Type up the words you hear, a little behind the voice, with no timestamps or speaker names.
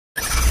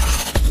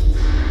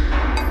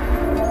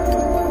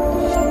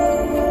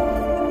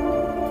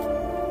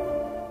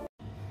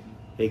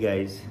Hey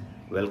guys,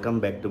 welcome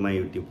back to my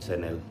YouTube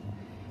channel.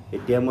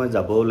 এতিয়া মই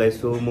যাব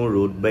ওলাইছো মোৰ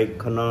road bike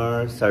খনৰ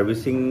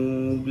সাৰ্ভিসিং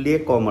বুলিয়ে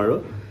কম আৰু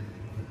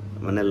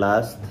মানে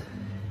লাস্ট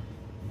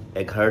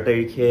 11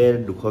 তাৰিখে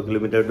 200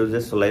 কিলোমিটাৰটো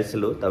যে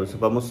চলাইছিলো তাৰ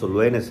পিছৰ মই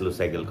চলোৱাই নাছিলো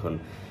সাইকেলখন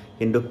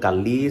কিন্তু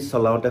কালি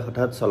চলাওতে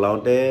হঠাৎ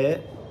চলাওতে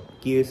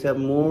কি হৈছে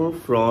মোৰ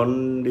ফ্ৰন্ট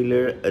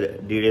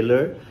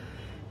ডিৰেলাৰ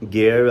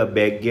গিয়াৰ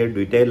বেক গিয়াৰ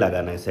দুইটাই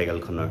লাগা নাই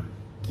সাইকেলখনৰ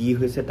কি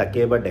হৈছে তাকে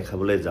এবাৰ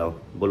দেখাবলৈ যাও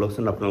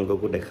বলকচোন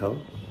আপোনালোককো দেখাও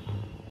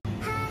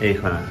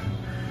এইখন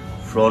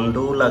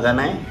ফ্ৰন্টটো লাগা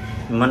নাই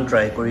ইমান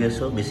ট্ৰাই কৰি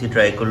আছো বেছি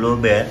ট্ৰাই কৰিলো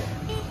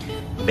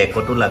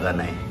বেকটো লাগা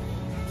নাই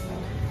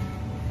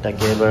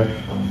তাকে এবাৰ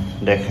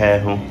দেখাই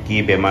আহো কি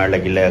বেমাৰ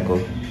লাগিলে আকৌ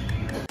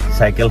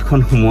সাইকেলখন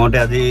হুমতে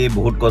আজি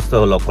বহুত কষ্ট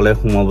হল অকলে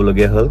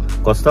হুমাবলগীয়া হল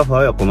কষ্ট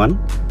হয় অকমান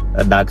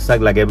দাগ সাগ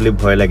লাগে বুলি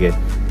ভয় লাগে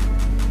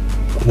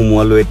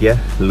হুমলো এতিয়া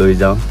লৈ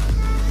যাও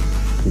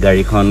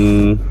গাড়ীখন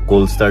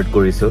কোল ষ্টাৰ্ট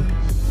কৰিছো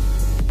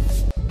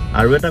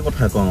আৰু এটা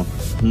কথা কওঁ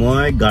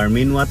মই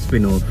গাৰ্মিন ওয়াচ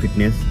পিনো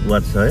ফিটনেস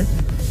ওয়াচ হয়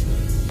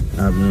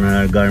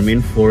আপনার গার্মিন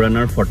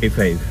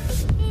 445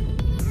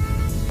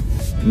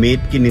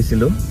 মেট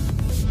কিনিছিলো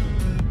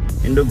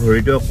কিন্তু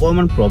ঘড়িটো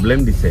অকমান প্রবলেম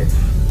দিছে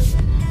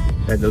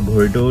তাকে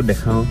ঘড়িটো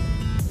দেখাও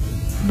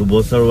 2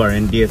 বছৰ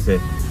ওয়ারেন্টি আছে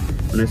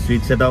মানে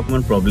সুইচ এটা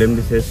অকমান প্রবলেম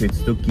দিছে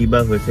সুইচটো কি বা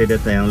হৈছে এটা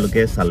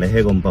তেওঁলোকে চালেহে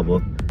গম পাব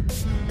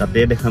তাতে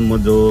দেখাম মই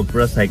যে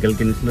পুরা সাইকেল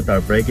কিনিছিলো তাৰ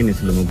পৰাই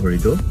কিনিছিলো মই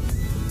ঘড়িটো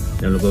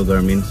তেওঁলোকৰ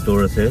গাৰ্মিন ষ্টৰ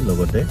আছে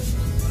লগতে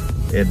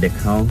এ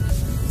দেখাও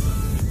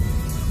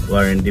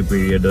ওয়াৰেন্টি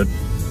পিৰিয়ডত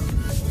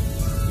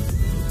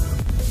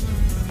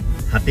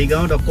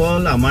হাতীগাঁৱত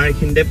অকল আমাৰ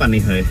এখিনতে পানী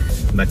হয়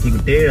বাকি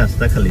গোটেই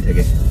ৰাস্তা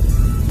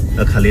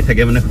খালি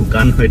থাকে মানে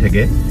শুকান হৈ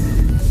থাকে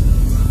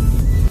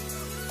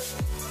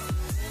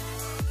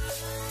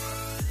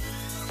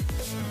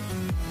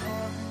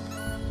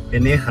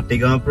এনে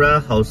হাতীগাঁৱৰ পৰা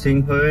হাউচিং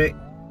হৈ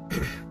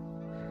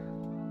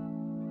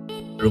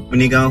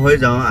ৰুকমিনী গাঁও হৈ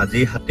যাওঁ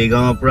আজি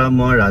হাতীগাঁৱৰ পৰা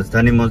মই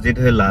ৰাজধানী মছজিদ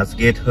হৈ লাষ্ট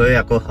গেট হৈ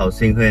আকৌ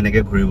হাউচিং হৈ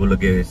এনেকে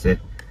ঘূৰিবলগীয়া হৈছে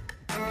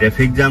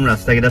ট্ৰেফিক জাম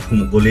ৰাস্তাকেইটাত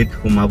গলিত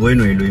সোমাবই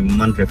নোৱাৰিলো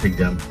ইমান ট্ৰেফিক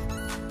জাম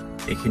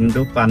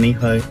এখিনটো পানী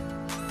হয়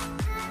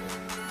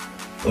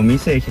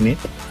কমিছে এখিনি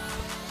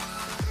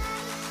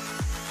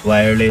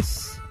ওয়্যাৰলেস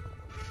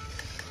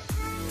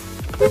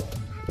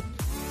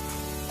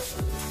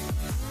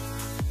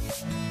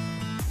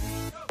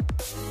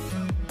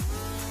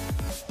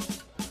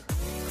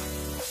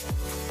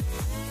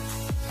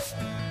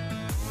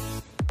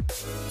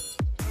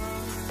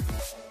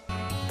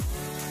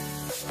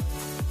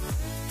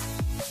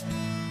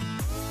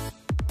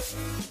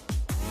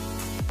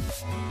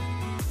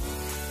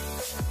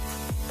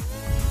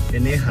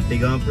এনে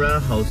হাতীগাঁৱৰ পৰা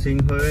হাউচিং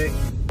হৈ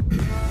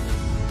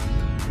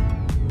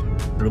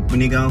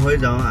ৰুকমিনী গাঁও হৈ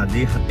যাওঁ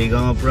আজি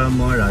হাতীগাঁৱৰ পৰা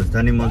মই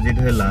ৰাজধানী মছজিদ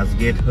হৈ লাষ্ট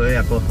গেট হৈ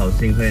আকৌ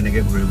হাউচিং হৈ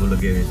এনেকে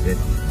ঘূৰিবলগীয়া হৈছে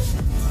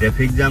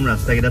ট্ৰেফিক জাম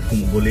ৰাস্তাকেইটাত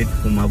গলিত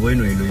সোমাবই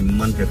নোৱাৰিলো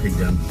ইমান ট্ৰেফিক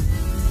জাম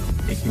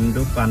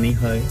এখিনটো পানী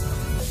হয়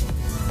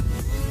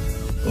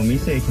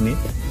কমিছে এখিনি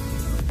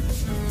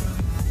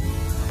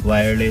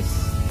ওয়্যাৰলেস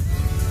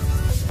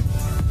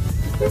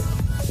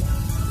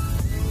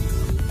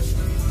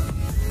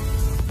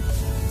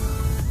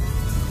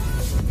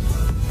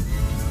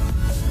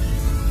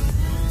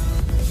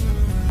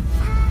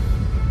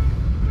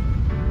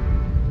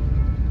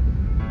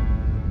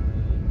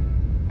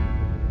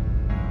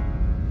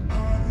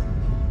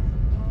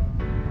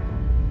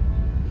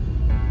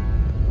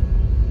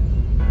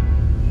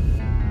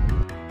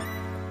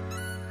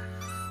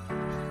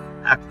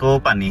আকৌ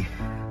পানী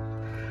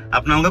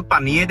আপোনালোকক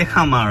পানীয়ে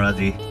দেখাম আৰু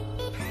আজি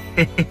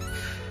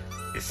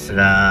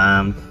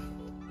ইছৰাম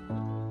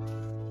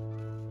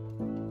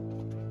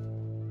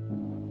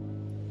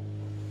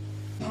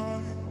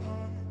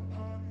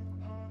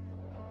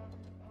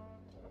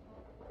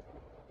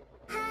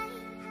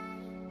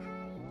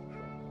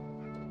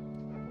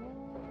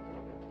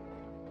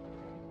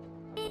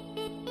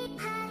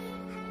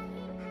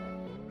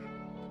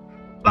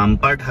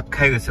বাম্পাৰ ঢাক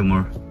খাই গৈছে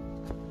মোৰ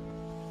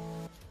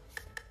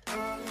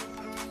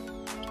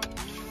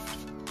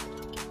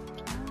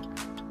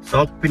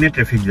সব পিনে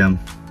ট্ৰেফিক জাম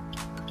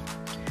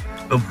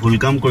ভুল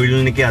কাম কৰিলো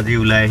নেকি আজি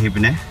ওলাই আহি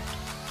পিনে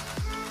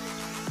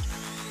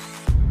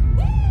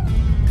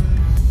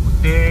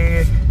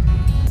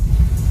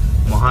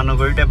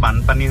মহানগৰীতে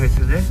বানপানী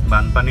হৈছে যে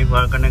বানপানী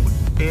হোৱাৰ কাৰণে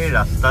গোটেই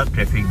ৰাস্তা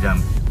ট্ৰেফিক জাম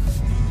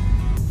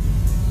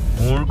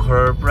মোৰ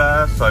ঘৰৰ পৰা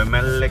 6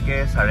 মাইললৈকে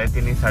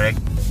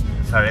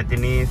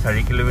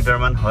 4.5 কিলোমিটাৰ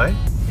মান হয়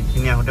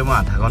এইখিনি আহোঁতে মই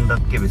আধা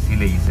ঘণ্টাতকৈ বেছি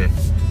লাগিছে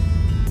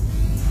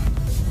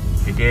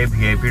এতিয়া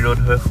ভিআইপি ৰোড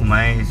হৈ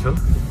সোমাই আহিছো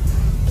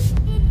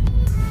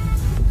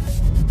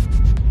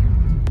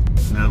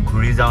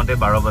ঘুৰি যাওঁতে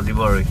 12 বাজিব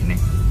আৰু এইখিনি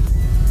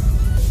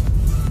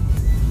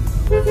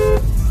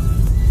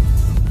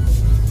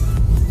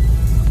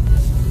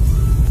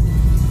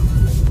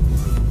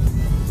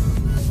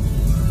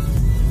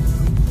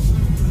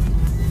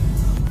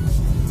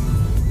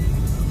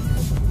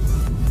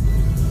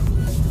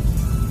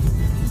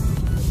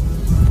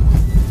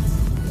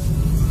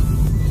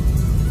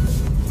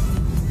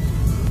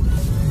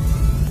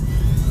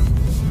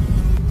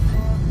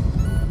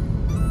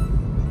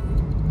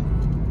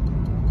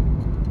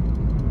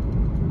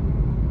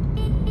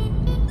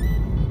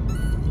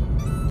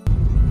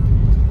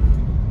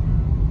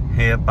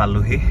Here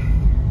Paluhi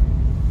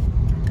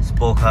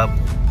Spoke Hub.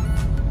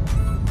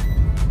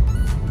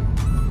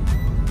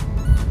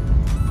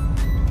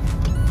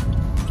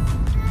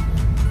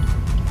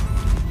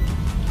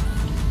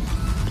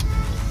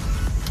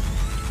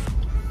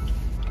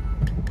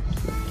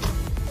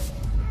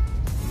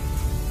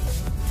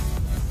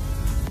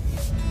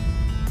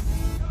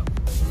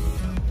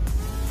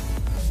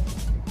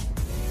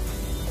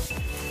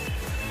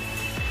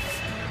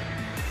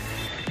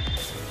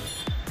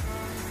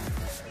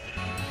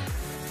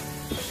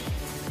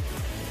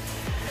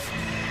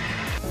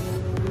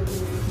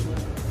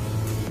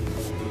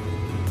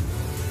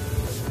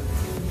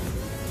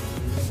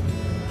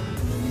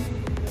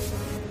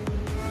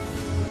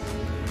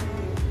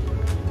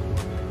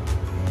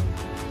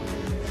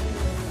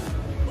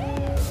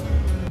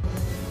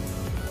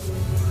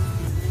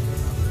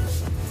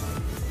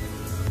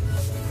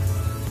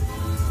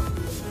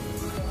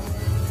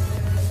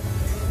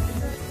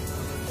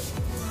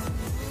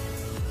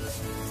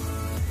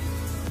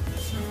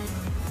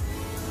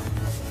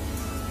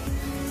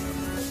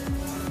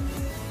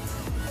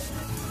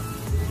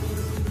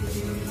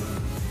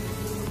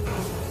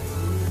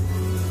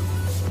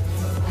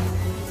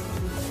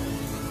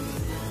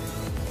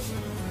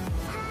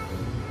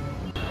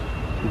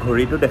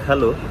 ঘড়িটো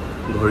দেখালো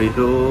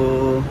ঘড়িটো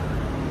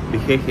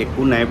বিশেষ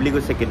একো নাই বুলি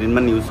কৈছে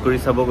কেদিনমান ইউজ কৰি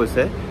চাব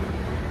কৈছে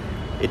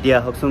এতিয়া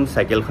আহকচোন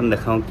সাইকেলখন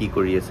দেখাও কি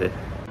কৰি আছে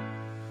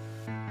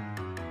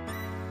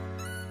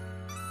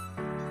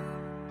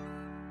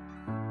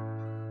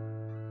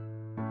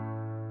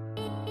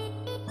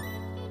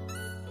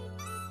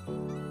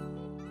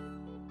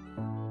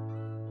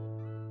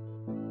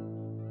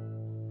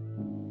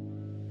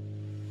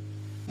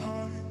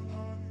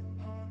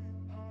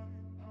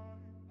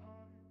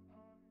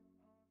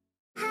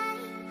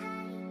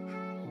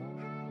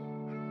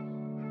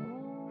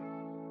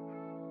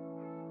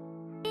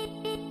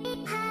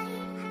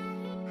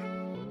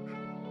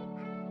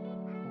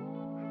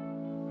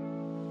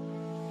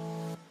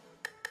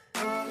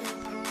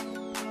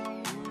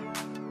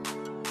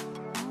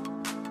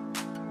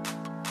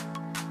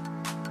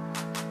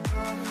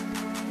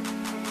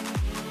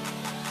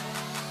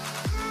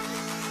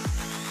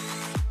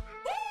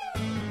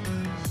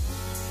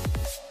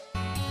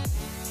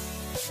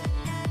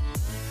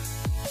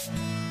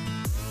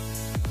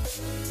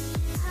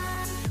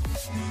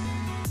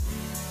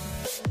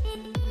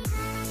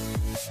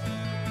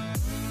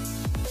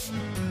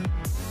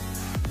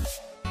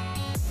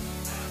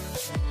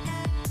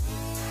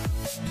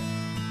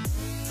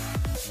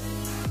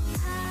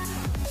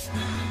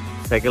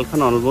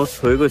সাইকেলখন অলমোস্ট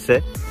হৈ গৈছে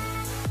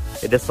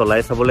এটা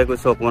চলাই চাবলৈ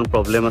কৈছো অকমান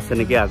প্ৰবলেম আছে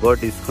নেকি আগৰ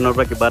ডিস্কখনৰ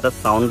পৰা কিবা এটা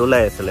সাউন্ড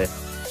ওলাই আছিল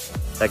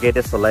তাকে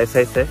এটা চলাই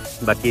চাইছে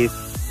বাকি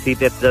সিট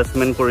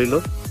এডজাস্টমেন্ট কৰিলো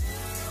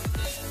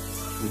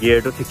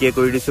গিয়াৰটো ঠিকে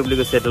কৰি দিছো বুলি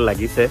কৈছে এটা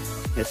লাগিছে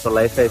এ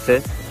চলাই চাইছে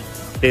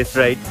টেষ্ট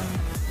ৰাইড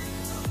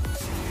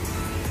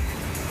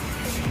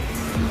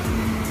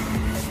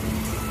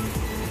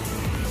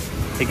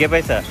ঠিকে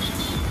পাইছা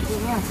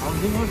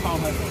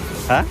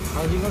হা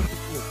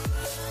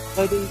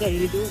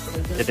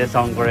যেতে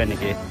সাউন্ড কৰে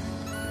নেকি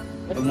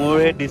মোৰ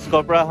এই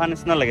ডিস্কৰ পৰা অহা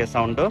নিচিনা লাগে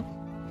সাউন্ডটো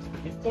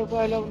ডিস্কৰ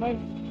পৰা আহিলে নাই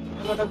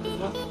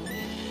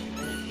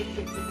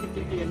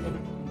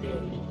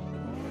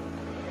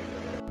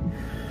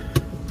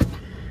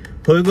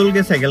হৈ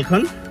গলগে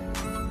সাইকেলখন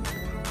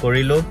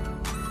কৰিলো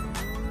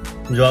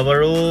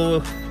যোৱাবাৰো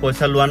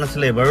পইচা লোৱা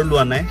নাছিলে এবাৰো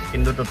লোৱা নাই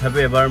কিন্তু তথাপি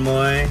এবাৰ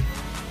মই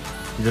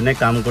জনে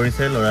কাম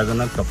কৰিছে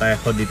লৰাজনক টকা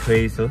 100 দি থৈ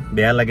আহিছো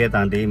বেয়া লাগে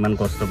তাঁতে ইমান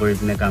কষ্ট কৰি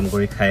পিনে কাম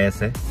কৰি খাই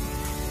আছে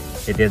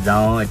এতিয়া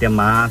যাও এতিয়া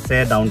মা আছে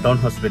ডাউনটাউন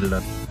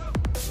হস্পিটেলত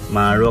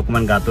মা আৰু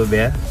অকমান গাটো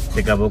বেয়া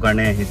চেকআপৰ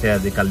কাৰণে আহিছে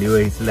আজি কালিও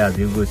আহিছিলে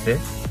আজিও গৈছে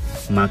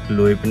মাক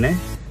লৈ পিনে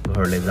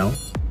ঘৰলৈ যাও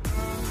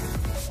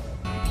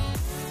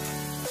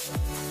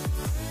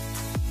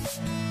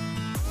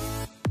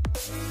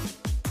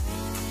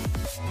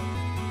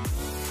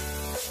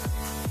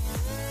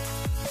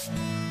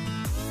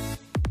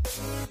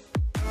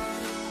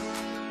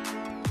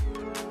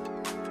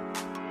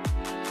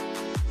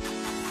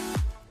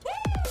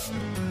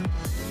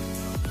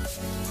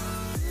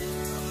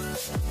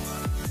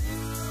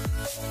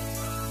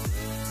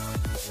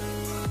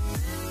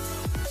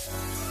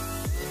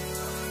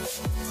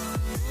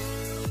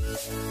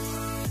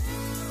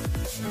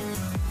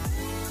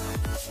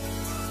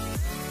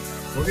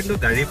মই কিন্তু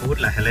গাড়ী বহুত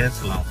লাহে লাহে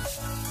চলাও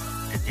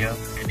এতিয়া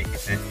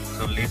দেখিছে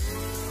 40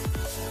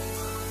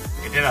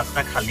 এতিয়া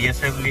ৰাস্তা খালী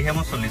আছে বুলিহে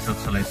মই 40ত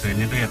চলাইছো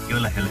এনেতো ইয়াতকেও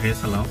লাহে লাহে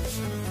চলাও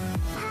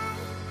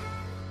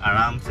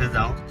আৰামছে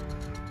যাও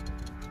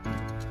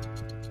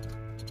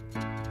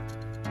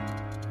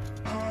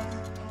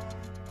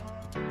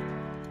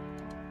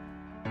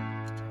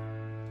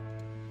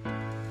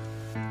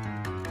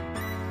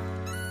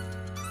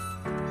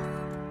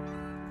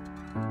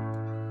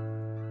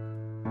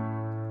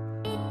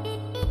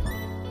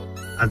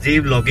আজি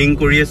ব্লগিং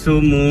কৰি আছো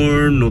মোৰ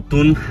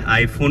নতুন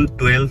আইফোন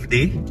 12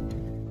 দি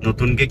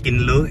নতুনকে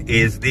কিনলো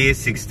HD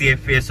 60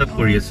 fps ত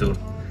কৰি আছো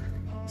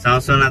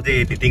চাওচোন আজি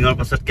এডিটিংৰ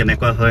পাছত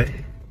কেনেকুৱা হয়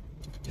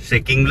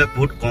চেকিং বিলাক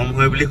বহুত কম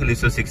হয় বুলি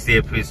শুনিছো 60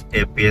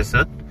 fps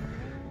ত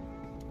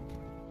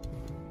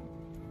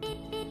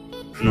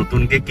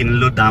নতুনকে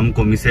কিনলো দাম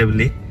কমিছে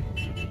বুলি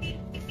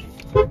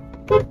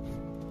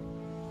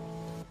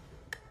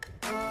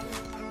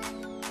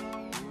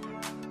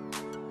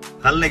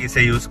ভাল লাগিছে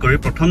ইউজ কৰি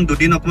প্ৰথম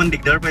দুদিন অকমান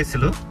দিগদাৰ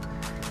পাইছিলো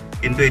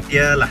কিন্তু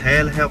এতিয়া লাহে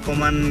লাহে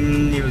অকমান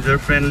ইউজাৰ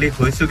ফ্ৰেন্ডলি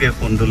হৈছোগে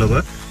ফোনটো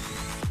লগত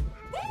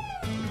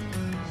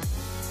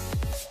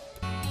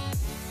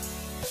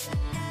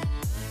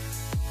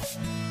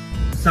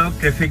South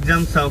traffic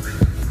jam South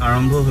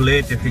আৰম্ভ হলে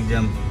traffic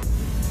jam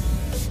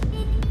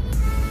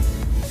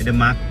এটা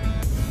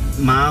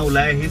মা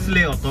উলাই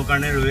আহিছিলে অটো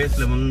কাৰণে ৰৈ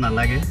আছিল মন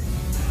নালাগে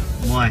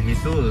মই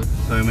আহিছো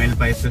 6 মাইল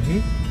পাইছোহি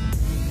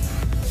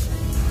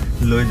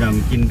লৈ যাম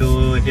কিন্তু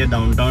এতিয়া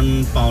ডাউনটাউন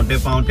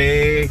পাওঁতে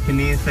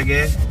খিনি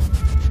সগে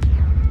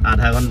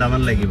আধা ঘন্টা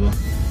মান লাগিব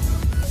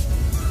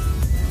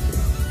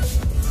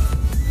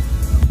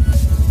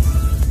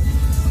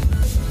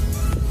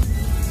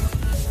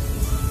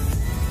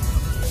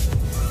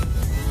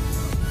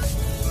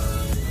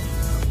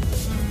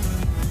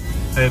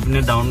এপনে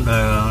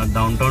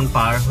ডাউনটাউন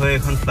পাৰ হৈ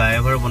এখন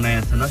ফ্লাইওভাৰ বনাই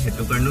আছে ন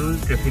হেতু কাৰণেও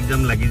ট্ৰাফিক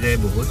জাম লাগি যায়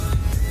বহুত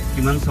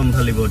কিমান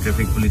সম্ভালিব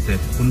ট্ৰাফিক পুলিচে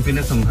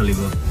কোনপিনে সম্ভালিব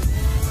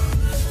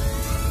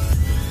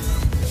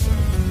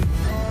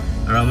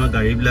আৰু আমাৰ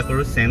গাড়ী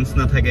বিলাকৰো সেন্স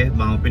নাথাকে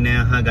বাওঁপিনে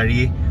আহা গাড়ী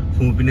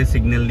ফুপিনে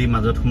সিগনেল দি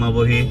মাজত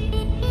সোমাবহি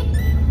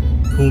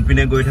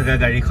ফুপিনে গৈ থকা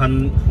গাড়ীখন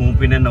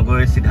ফুপিনে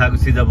নগৈ সিধা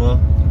গুচি যাব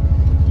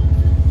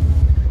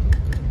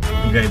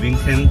ড্ৰাইভিং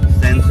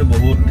সেন্স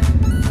বহুত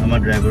আমাৰ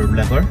ড্ৰাইভাৰ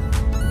বিলাকৰ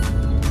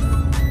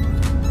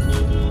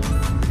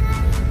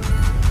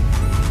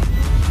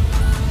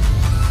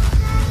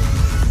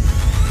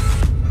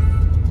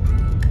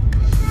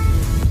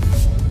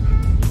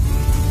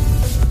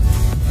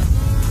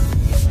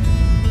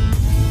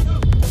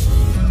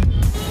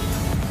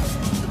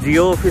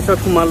জিও অফিসত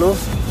সোমালো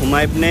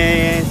সোমাই পিনে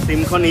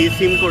সিমখন ই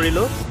সিম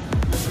কৰিলো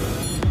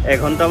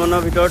 1 ঘণ্টা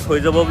মানৰ ভিতৰত হৈ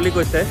যাব বুলি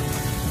কৈছে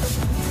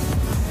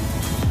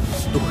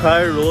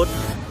তুষাৰ ৰোড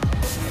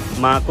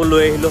মাকো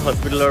লৈ আহিলো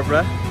হস্পিটেলৰ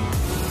পৰা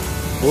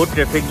বহুত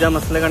ট্ৰাফিক জাম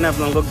আছিল কাৰণে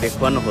আপোনালোকক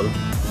দেখুৱা নহল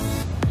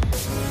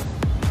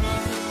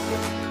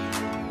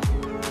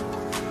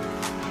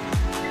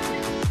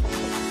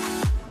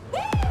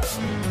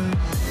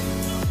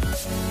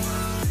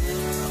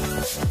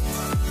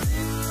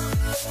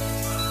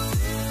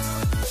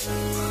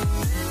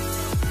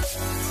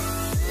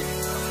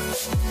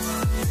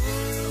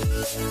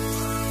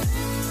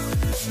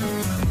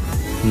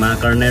মা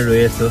কাৰণে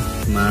ৰৈ আছো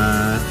মা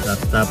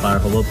ৰাস্তা পাৰ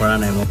হ'ব পৰা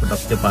নাই মই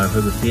পটকতে পাৰ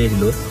হৈ গুচি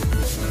আহিলো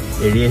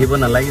এৰি আহিব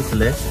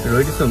নালাগিছিলে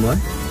ৰৈ দিছো মই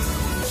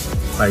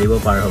পাৰিব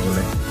পাৰ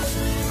হ'বলৈ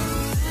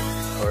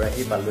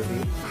ঘৰহি পালোহি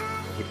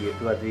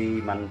ভিডিঅ'টো আজি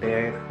ইমানতে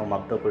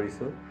সমাপ্ত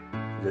কৰিছো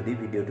যদি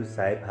ভিডিঅ'টো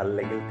চাই ভাল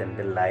লাগিল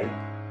তেন্তে লাইক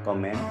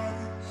কমেন্ট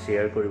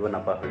শ্বেয়াৰ কৰিব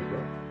নাপাহৰিব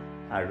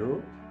আৰু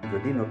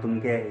যদি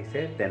নতুনকে আহিছে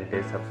তেন্তে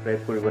সাবস্ক্ৰাইব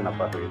কৰিব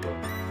নাপাহৰিব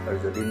আৰু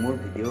যদি মোৰ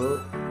ভিডিঅ'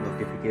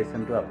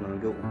 নোটিফিকেশনটো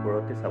আপোনালোকে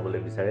ওপৰতে চাবলৈ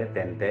বিচাৰে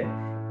তেন্তে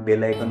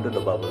বেল আইকনটো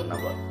দবাবলৈ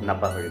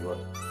নাপাহৰিব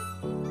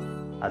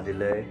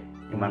আজিলৈ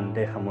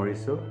ইমানতে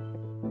সামৰিছো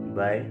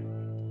বাই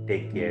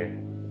টেক কেয়াৰ